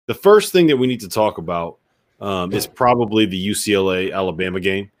The first thing that we need to talk about is probably the UCLA Alabama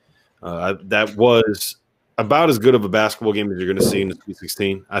game. That was about as good of a basketball game as you're going to see in the Sweet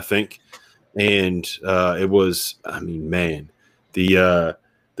 16, I think. And it was, I mean, man, the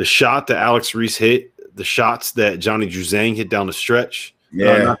shot that Alex Reese hit, the shots that Johnny Juzang hit down the stretch.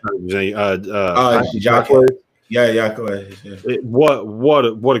 Yeah. Jacques. Yeah, go ahead. Yeah. What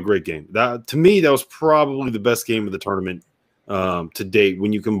a great game. To me, that was probably the best game of the tournament to date,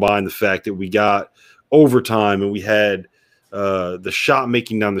 when you combine the fact that we got overtime and we had the shot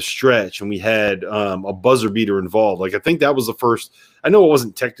making down the stretch and we had a buzzer beater involved. Like, I think that was the first. I know it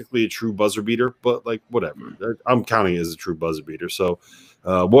wasn't technically a true buzzer beater, but like, whatever. I'm counting it as a true buzzer beater. So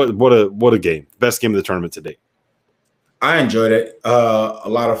what a game. Best game of the tournament to date. I enjoyed it. A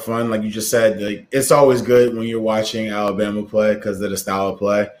lot of fun. Like you just said, like, it's always good when you're watching Alabama play because of the style of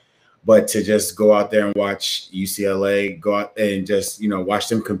play. But to just go out there and watch UCLA, go out and just, watch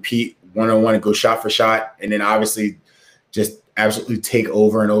them compete one-on-one and go shot for shot, and then obviously just absolutely take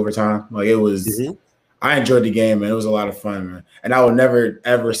over in overtime. Like, it was I enjoyed the game, and it was a lot of fun, man. And I will never,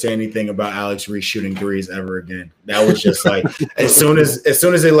 ever say anything about Alex Reese shooting threes ever again. That was just like, as soon as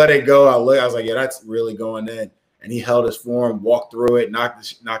they let it go, I was like, yeah, that's really going in. And he held his form, walked through it,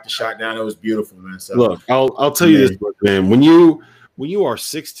 knocked the shot down. It was beautiful, man. So look, I'll tell you this, man. When you are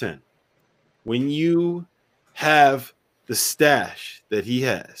 6'10", when you have the stash that he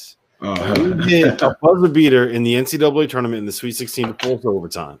has, you hit a buzzer beater in the NCAA tournament in the Sweet 16 to force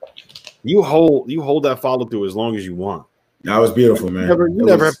overtime. You hold that follow through as long as you want. That was beautiful, man. You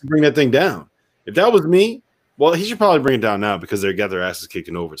never have to bring that thing down. If that was me, well, he should probably bring it down now because they got their asses kicked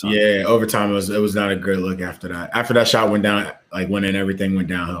in overtime. Yeah, overtime it was not a good look after that. After that shot went down, went in, everything went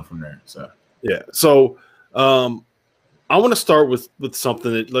downhill from there. So yeah. So I want to start with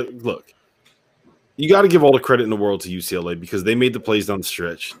something that, look, you got to give all the credit in the world to UCLA because they made the plays down the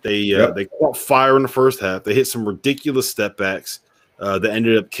stretch. They caught fire in the first half. They hit some ridiculous step backs that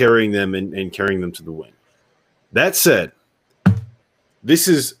ended up carrying them and carrying them to the win. That said, this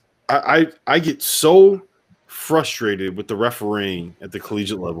is I get so frustrated with the refereeing at the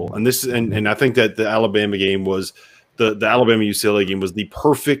collegiate level, and I think that the Alabama game was the Alabama UCLA game was the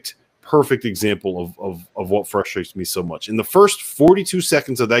perfect example of what frustrates me so much. In the first 42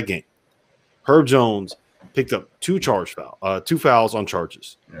 seconds of that game, Herb Jones picked up two fouls on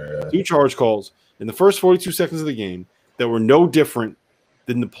charges, two charge calls in the first 42 seconds of the game that were no different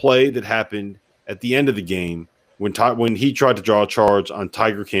than the play that happened at the end of the game when he tried to draw a charge on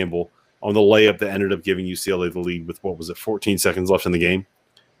Tiger Campbell on the layup that ended up giving UCLA the lead with, 14 seconds left in the game.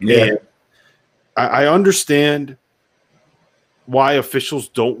 Yeah. And I understand why officials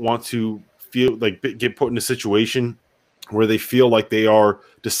don't want to feel like get put in a situation where they feel like they are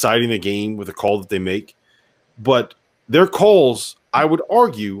deciding the game with a call that they make. But their calls, I would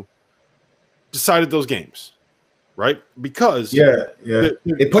argue, decided those games, right? Because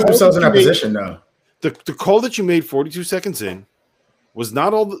they put themselves in that position now. The call that you made 42 seconds in was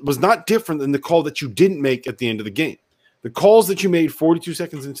not different than the call that you didn't make at the end of the game. The calls that you made 42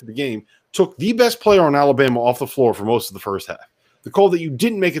 seconds into the game took the best player on Alabama off the floor for most of the first half. The call that you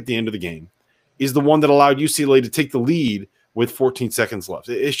didn't make at the end of the game is the one that allowed UCLA to take the lead with 14 seconds left.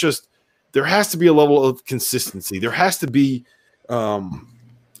 It's just, there has to be a level of consistency. There has to be,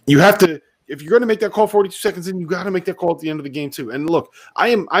 you have to, if you're going to make that call 42 seconds in, you got to make that call at the end of the game too. And look,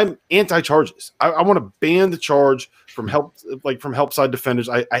 I'm anti-charges. I want to ban the charge from help side defenders.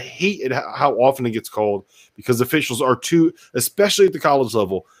 I hate it how often it gets called because officials are too, especially at the college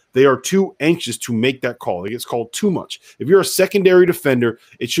level, they are too anxious to make that call. It gets called too much. If you're a secondary defender,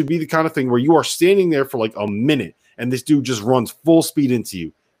 it should be the kind of thing where you are standing there for like a minute and this dude just runs full speed into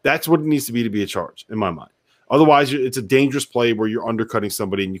you. That's what it needs to be a charge in my mind. Otherwise, it's a dangerous play where you're undercutting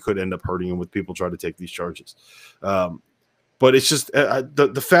somebody and you could end up hurting them with people trying to take these charges. But it's just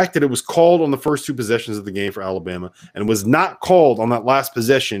the fact that it was called on the first two possessions of the game for Alabama and was not called on that last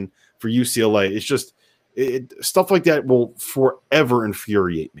possession for UCLA. It's just stuff like that will forever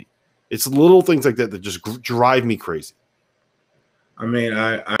infuriate me. It's little things like that just drive me crazy. I mean,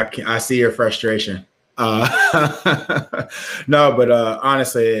 I see your frustration. No, but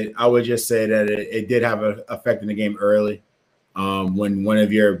honestly, I would just say that it did have an effect in the game early. When one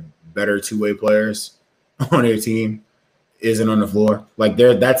of your better two-way players on your team isn't on the floor, like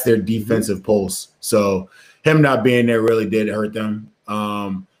that's their defensive pulse. So him not being there really did hurt them.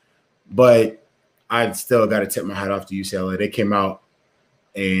 But I still got to tip my hat off to UCLA. They came out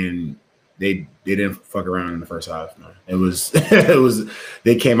and they didn't fuck around in the first half. Man. It was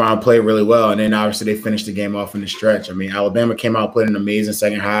they came out and played really well, and then obviously they finished the game off in the stretch. I mean, Alabama came out, played an amazing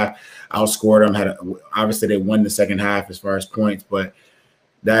second half, outscored them. Obviously they won the second half as far as points, but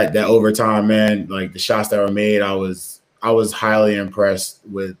that overtime, man, like the shots that were made, I was highly impressed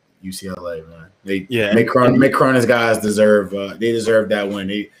with UCLA, man. Mick Cronin's guys deserve that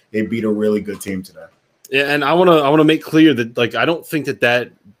win. They beat a really good team today. Yeah, and I wanna make clear that like I don't think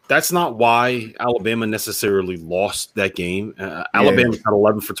that's not why Alabama necessarily lost that game. Alabama got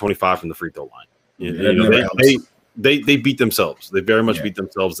 11 for 25 from the free throw line. They beat themselves. They very much beat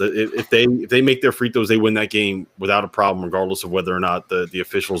themselves. If they make their free throws, they win that game without a problem, regardless of whether or not the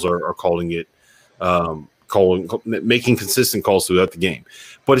officials are calling it, making consistent calls throughout the game.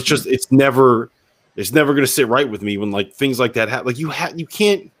 But it's never going to sit right with me when like things like that happen. Like you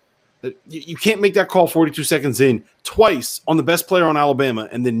can't make that call 42 seconds in twice on the best player on Alabama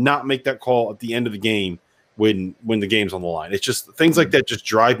and then not make that call at the end of the game when the game's on the line. It's just things like that just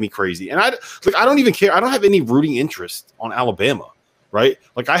drive me crazy. And I don't even care. I don't have any rooting interest on Alabama, right?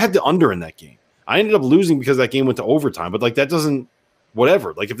 Like I had the under in that game. I ended up losing because that game went to overtime, but like that doesn't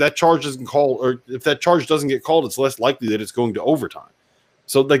whatever. Like if that charge doesn't call or if that charge doesn't get called, it's less likely that it's going to overtime.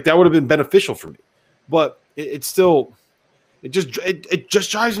 So like that would have been beneficial for me. But it just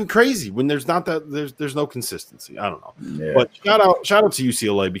drives me crazy when there's not that there's no consistency. I don't know. Yeah. But shout out to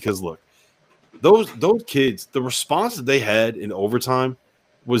UCLA because look, those kids, the response that they had in overtime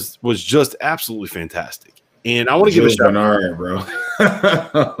was just absolutely fantastic. And I want to give a shout out, bro.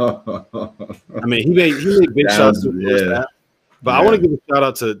 I mean, he made big shots to that. But I want to give a shout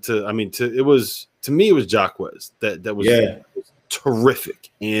out to me it was Jacquez that was terrific.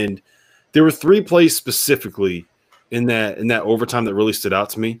 And there were 3 plays specifically in that overtime that really stood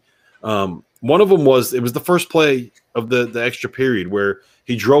out to me. One of them was the first play of the extra period where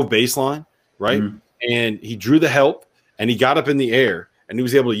he drove baseline, right? Mm-hmm. And he drew the help and he got up in the air and he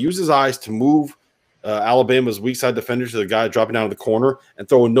was able to use his eyes to move Alabama's weak side defender to the guy dropping down in the corner and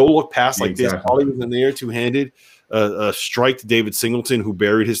throw a no-look pass like this. While he was in the air, two-handed, a strike to David Singleton, who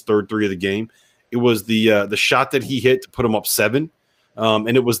buried his third 3 of the game. It was the shot that he hit to put him up 7.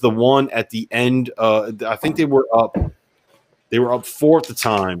 And it was the one at the end. I think they were up 4 at the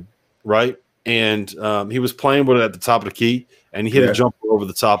time, right? And he was playing with it at the top of the key, and he hit a jumper over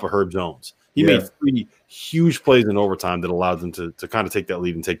the top of Herb Jones. He made 3 huge plays in overtime that allowed them to kind of take that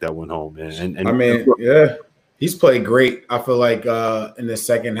lead and take that one home. And I mean, he's played great. I feel like in the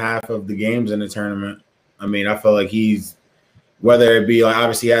second half of the games in the tournament. I mean, I feel like he's whether it be like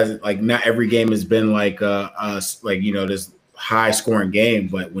obviously he has like not every game has been like this high scoring game,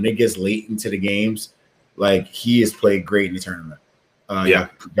 but when it gets late into the games, like he has played great in the tournament.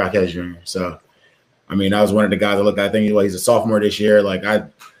 Jacquez Jr. So, I mean, I was one of the guys I look at. I think he's a sophomore this year. Like I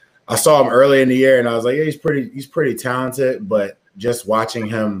saw him early in the year, and I was like, yeah, he's pretty talented. But just watching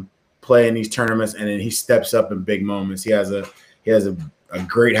him play in these tournaments, and then he steps up in big moments. He has a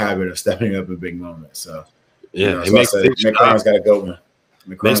great habit of stepping up in big moments. So yeah, McConnell's got a good one.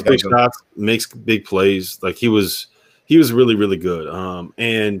 Makes big shots, makes big plays. Like he was really, really good.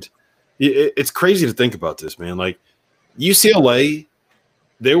 And it's crazy to think about this, man. Like UCLA,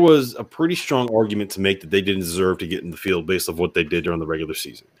 there was a pretty strong argument to make that they didn't deserve to get in the field based on what they did during the regular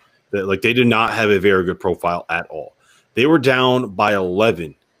season. That like they did not have a very good profile at all. They were down by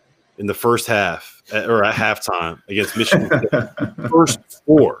 11 in the first half or at halftime against Michigan. In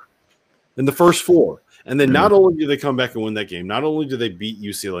the first four. And then not only do they come back and win that game, not only do they beat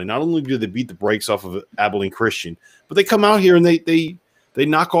UCLA, not only do they beat the brakes off of Abilene Christian, but they come out here and they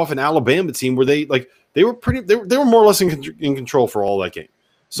knock off an Alabama team where they were more or less in control for all that game.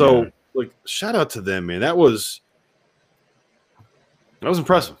 So like shout out to them, man. That was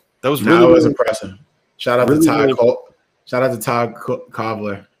impressive. That was really impressive. Shout out to Todd Shout out to Todd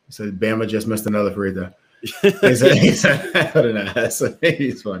Kovler. He said Bama just missed another free throw. He's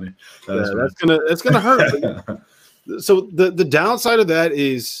funny. That's gonna hurt. So the downside of that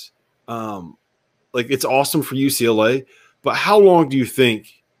is like it's awesome for UCLA, but how long do you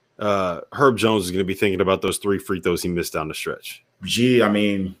think Herb Jones is going to be thinking about those 3 free throws he missed down the stretch? Gee, I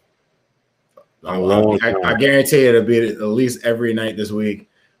mean, I guarantee it'll be at least every night this week.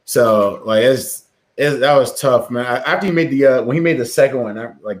 So like that was tough, man. After he made when he made the second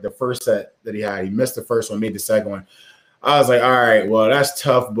one, like the first set that he had, he missed the first one, made the second one. I was like, all right, well, that's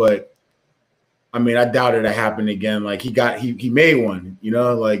tough, but I mean, I doubt it'll happen again. Like he made one, you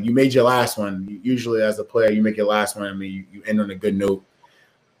know, like you made your last one. Usually as a player, you make your last one. I mean, you end on a good note.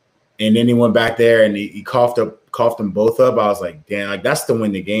 And then he went back there and he coughed them both up. I was like, damn, like that's to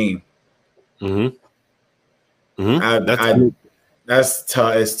win the game. That's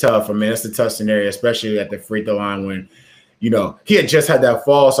tough. It's tough. I mean, it's a tough scenario, especially at the free throw line when, you know, he had just had that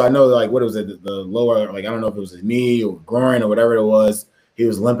fall. So I know, like, what was it? The lower, like, I don't know if it was his knee or groin or whatever it was. He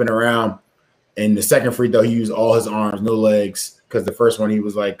was limping around. And the second free throw, he used all his arms, no legs, because the first one he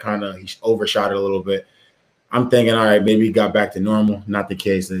was like he overshot it a little bit. I'm thinking, all right, maybe he got back to normal. Not the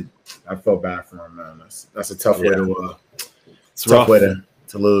case. I felt bad for him, man. That's a tough way to rough way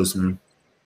to lose, man.